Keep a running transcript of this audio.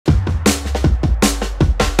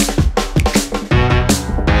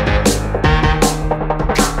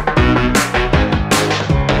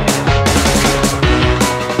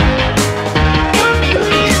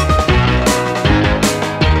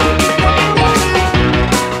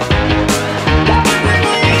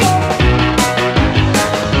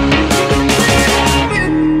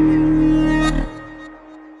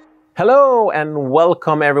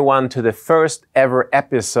welcome everyone to the first ever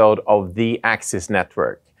episode of the Axis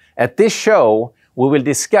Network. At this show, we will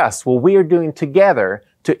discuss what we are doing together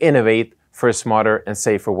to innovate for a smarter and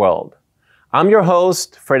safer world. I'm your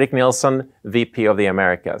host, Fredrik Nilsson, VP of the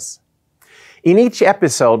Americas. In each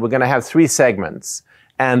episode, we're going to have 3 segments,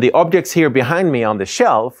 and the objects here behind me on the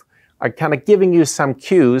shelf are kind of giving you some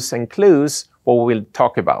cues and clues what we'll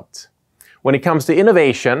talk about. When it comes to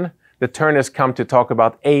innovation, the turn has come to talk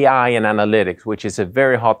about AI and analytics, which is a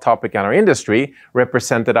very hot topic in our industry,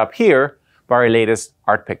 represented up here by our latest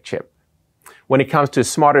ArtPack chip. When it comes to a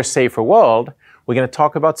smarter, safer world, we're going to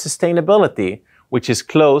talk about sustainability, which is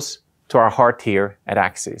close to our heart here at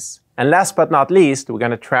Axis. And last but not least, we're going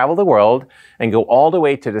to travel the world and go all the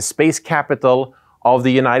way to the space capital of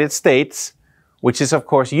the United States, which is, of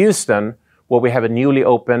course, Houston, where we have a newly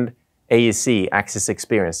opened AEC, Axis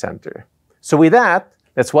Experience Center. So with that,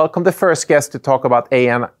 let's welcome the first guest to talk about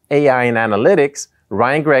AI and analytics,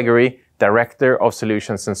 Ryan Gregory, Director of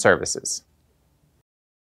Solutions and Services.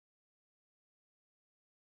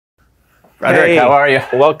 Fredrik, hey, how are you?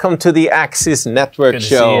 Welcome to the Axis Network Good to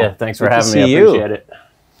show. see you. Thanks for having me. I appreciate it.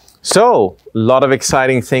 So, a lot of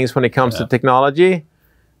exciting things when it comes to technology,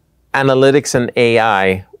 analytics, and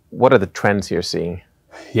AI. What are the trends you're seeing?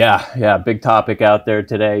 Yeah, big topic out there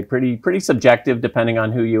today. Pretty subjective depending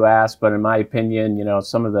on who you ask, but in my opinion,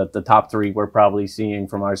 some of the top 3 we're probably seeing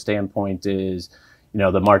from our standpoint is,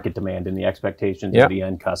 the market demand and the expectations of the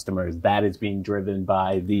end customers. That is being driven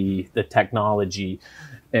by the technology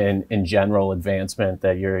and in general advancement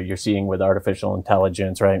that you're seeing with artificial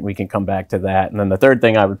intelligence, right? We can come back to that. And then the third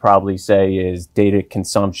thing I would probably say is data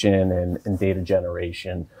consumption and data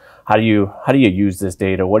generation. How do you use this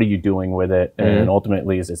data? What are you doing with it? And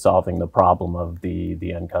ultimately, is it solving the problem of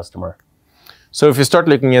the end customer? So if you start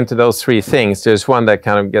looking into those 3 things, there's one that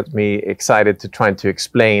kind of gets me excited to try to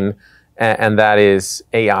explain, and that is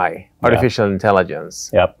AI, artificial intelligence.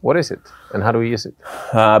 Yep. What is it, and how do we use it?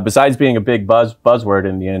 Besides being a big buzzword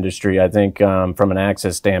in the industry, I think from an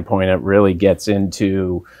Axis standpoint, it really gets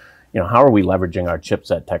into how are we leveraging our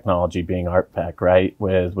chipset technology being ArtPack, right?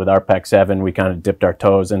 With ArtPack 7, we kind of dipped our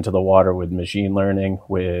toes into the water with machine learning.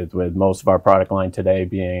 With most of our product line today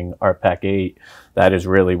being ArtPack 8, that is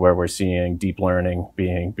really where we're seeing deep learning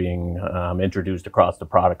being introduced across the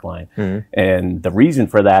product line. And the reason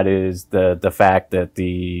for that is the fact that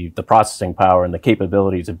the processing power and the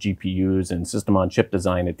capabilities of GPUs and system on chip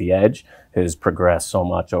design at the edge has progressed so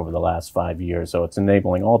much over the last 5 years. So it's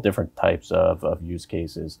enabling all different types of use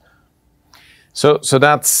cases. So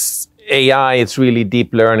that's AI, it's really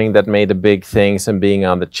deep learning that made the big things and being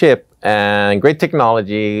on the chip. And great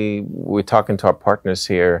technology, we're talking to our partners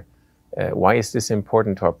here. Why is this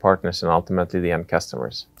important to our partners and ultimately the end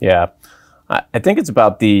customers? Yeah, I think it's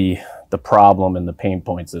about the problem and the pain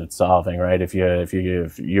points that it's solving, right? If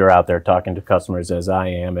you're out there talking to customers as I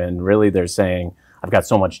am, and really they're saying, I've got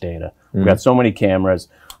so much data. We've got so many cameras.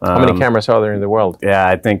 How many cameras are there in the world? Yeah,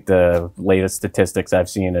 I think the latest statistics I've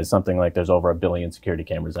seen is something like there's over 1 billion security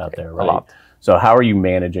cameras out there, right? A lot. So how are you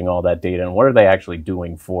managing all that data, and what are they actually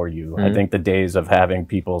doing for you? I think the days of having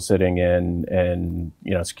people sitting in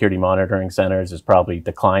security monitoring centers is probably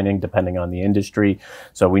declining depending on the industry.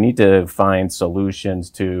 So we need to find solutions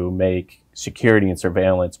to make security and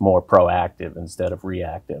surveillance more proactive instead of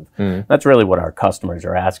reactive. That's really what our customers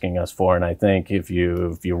are asking us for. And I think if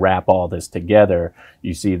you wrap all this together,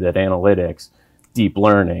 you see that analytics, deep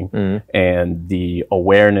learning, and the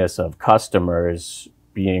awareness of customers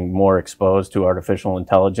being more exposed to artificial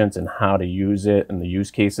intelligence and how to use it and the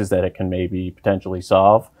use cases that it can maybe potentially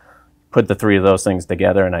solve, put the 3 of those things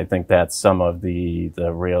together, and I think that's some of the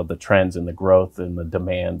trends and the growth and the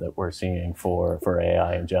demand that we're seeing for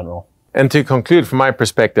AI in general. And to conclude, from my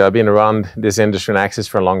perspective, I've been around this industry and Axis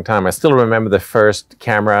for a long time. I still remember the first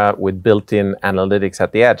camera with built-in analytics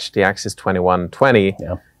at the edge, the Axis 2120,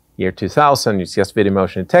 year 2000. It's just video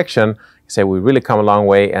motion detection. You say we really come a long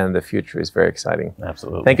way, and the future is very exciting.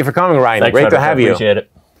 Absolutely. Thank you for coming, Ryan. Thanks, Great Fredrik. to have you. Appreciate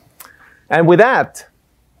it. And with that,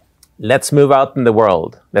 let's move out in the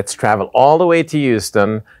world. Let's travel all the way to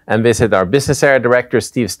Houston and visit our business area director,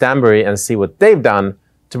 Steve Stanbury, and see what they've done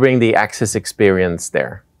to bring the Axis experience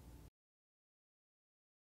there.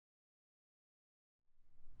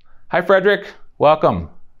 Hi, Fredrik. Welcome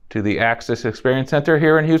to the Axis Experience Center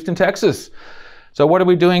here in Houston, Texas. So what are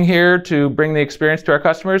we doing here to bring the experience to our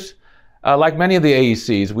customers? Like many of the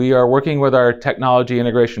AECs, we are working with our technology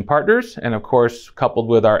integration partners and, of course, coupled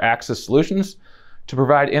with our Axis solutions to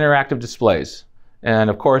provide interactive displays. And,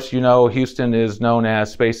 of course, Houston is known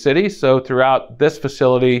as Space City, so throughout this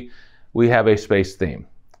facility, we have a space theme.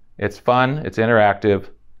 It's fun, it's interactive.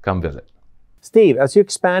 Come visit. Steve, as you're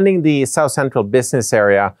expanding the South Central business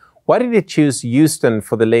area, why did you choose Houston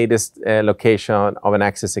for the latest location of an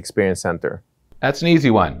Access Experience Center? That's an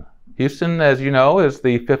easy one. Houston, as you know, is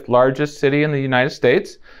the 5th largest city in the United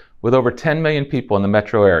States with over 10 million people in the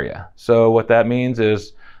metro area. So what that means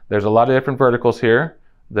is there's a lot of different verticals here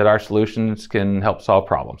that our solutions can help solve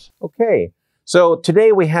problems. Okay. So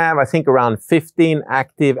today we have, I think, around 15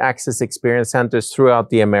 active Access Experience Centers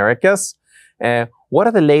throughout the Americas. What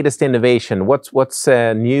are the latest innovation? What's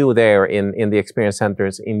new there in the Experience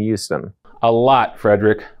Centers in Houston? A lot,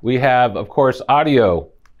 Fredrik. We have, of course, audio,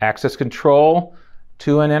 access control,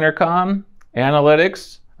 2-in intercom,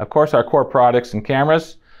 analytics, of course, our core products and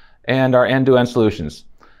cameras, and our end-to-end solutions.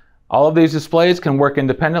 All of these displays can work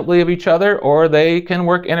independently of each other, or they can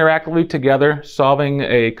work interactively together, solving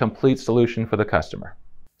a complete solution for the customer.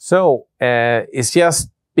 So, it's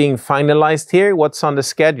just being finalized here. What's on the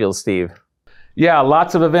schedule, Steve? Yeah,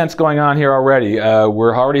 lots of events going on here already.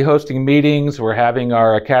 We're already hosting meetings. We're having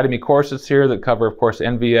our Academy courses here that cover, of course,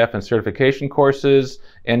 NVF and certification courses,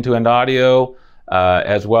 end-to-end audio,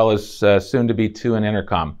 as well as soon to be 2-in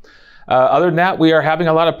intercom. Other than that, we are having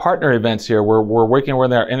a lot of partner events here. We're working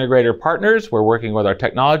with our integrator partners, we're working with our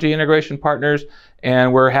technology integration partners,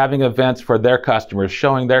 and we're having events for their customers,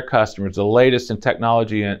 showing their customers the latest in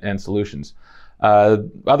technology and solutions.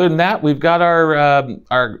 Other than that, we've got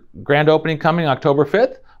our grand opening coming October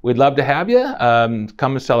 5th. We'd love to have you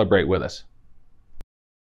come and celebrate with us.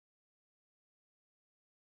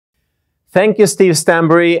 Thank you, Steve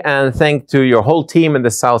Stanbury, and thank to your whole team in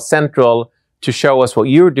the South Central to show us what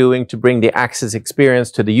you're doing to bring the Access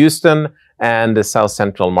experience to the Houston and the South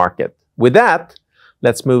Central market. With that,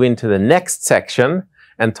 let's move into the next section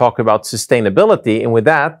and talk about sustainability. And with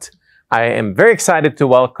that, I am very excited to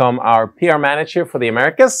welcome our PR manager for the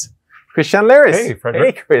Americas, Christian Laris. Hey,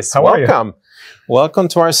 Fredrik. Hey, Chris. How welcome. Are you? Welcome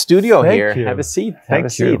to our studio Thank here. you. Have a seat. Thank Have a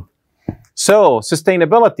seat. you. So,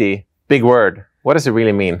 sustainability, big word. What does it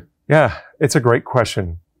really mean? Yeah, it's a great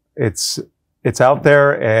question. It's out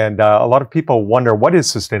there, and a lot of people wonder, what is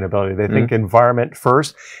sustainability? They think environment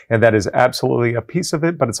first, and that is absolutely a piece of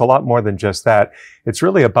it, but it's a lot more than just that. It's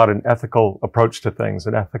really about an ethical approach to things,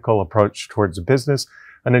 an ethical approach towards business,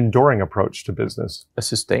 an enduring approach to business. A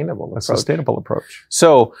sustainable approach. A sustainable approach.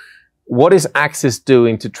 So, what is Access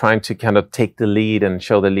doing to trying to kind of take the lead and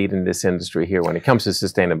show the lead in this industry here when it comes to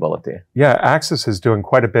sustainability? Yeah, Access is doing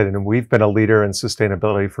quite a bit, and we've been a leader in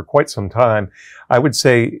sustainability for quite some time. I would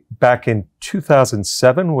say back in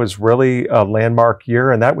 2007 was really a landmark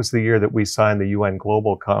year, and that was the year that we signed the UN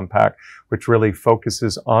Global Compact, which really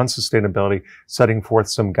focuses on sustainability, setting forth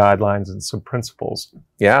some guidelines and some principles.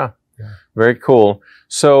 Yeah. Very cool.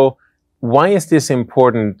 So, why is this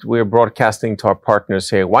important? We're broadcasting to our partners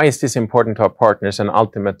here. Why is this important to our partners and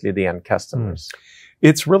ultimately the end customers?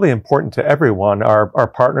 It's really important to everyone, our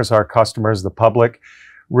partners, our customers, the public.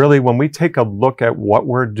 Really, when we take a look at what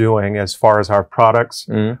we're doing as far as our products,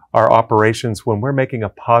 our operations, when we're making a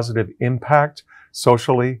positive impact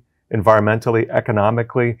socially, environmentally,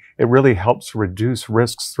 economically, it really helps reduce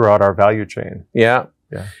risks throughout our value chain. Yeah.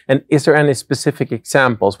 Yeah. And is there any specific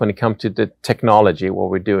examples when it comes to the technology, what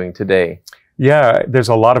we're doing today? Yeah, there's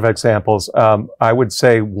a lot of examples. I would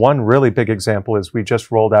say one really big example is we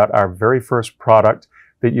just rolled out our very first product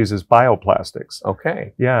that uses bioplastics.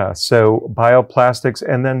 Okay. Yeah, so bioplastics,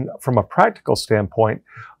 and then from a practical standpoint,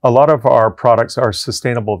 a lot of our products are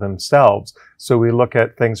sustainable themselves. So we look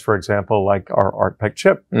at things, for example, like our ArtPack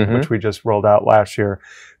chip, which we just rolled out last year.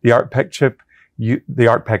 The ArtPack chip, the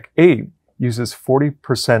ArtPack 8, uses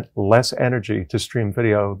 40% less energy to stream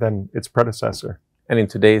video than its predecessor. And in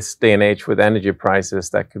today's day and age with energy prices,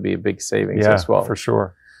 that could be a big savings as well. Yeah, for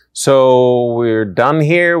sure. So we're done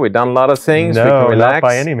here. We've done a lot of things. No, we can relax. not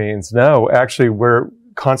by any means. No, actually, we're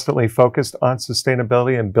constantly focused on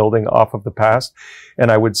sustainability and building off of the past.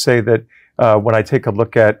 And I would say that when I take a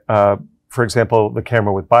look at, for example, the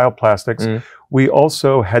camera with bioplastics, we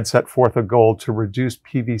also had set forth a goal to reduce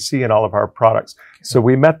PVC in all of our products. So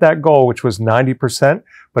we met that goal, which was 90%.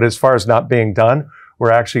 But as far as not being done,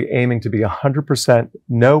 we're actually aiming to be 100%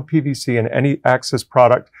 no PVC in any Access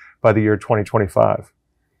product by the year 2025.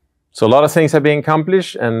 So a lot of things are being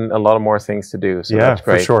accomplished and a lot of more things to do. So yeah, that's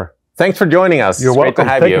great. For sure. Thanks for joining us. You're it's welcome. Great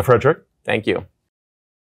to have Thank you, Fredrik. Thank you.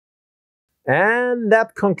 And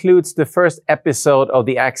that concludes the first episode of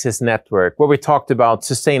the Access Network, where we talked about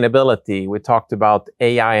sustainability, we talked about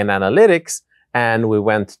AI and analytics, and we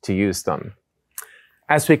went to Houston.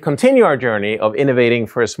 As we continue our journey of innovating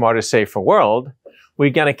for a smarter, safer world, we're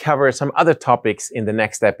going to cover some other topics in the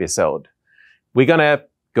next episode. We're going to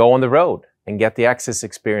go on the road and get the Access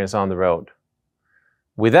experience on the road.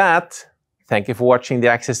 With that, thank you for watching the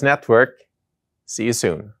Access Network. See you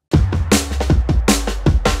soon.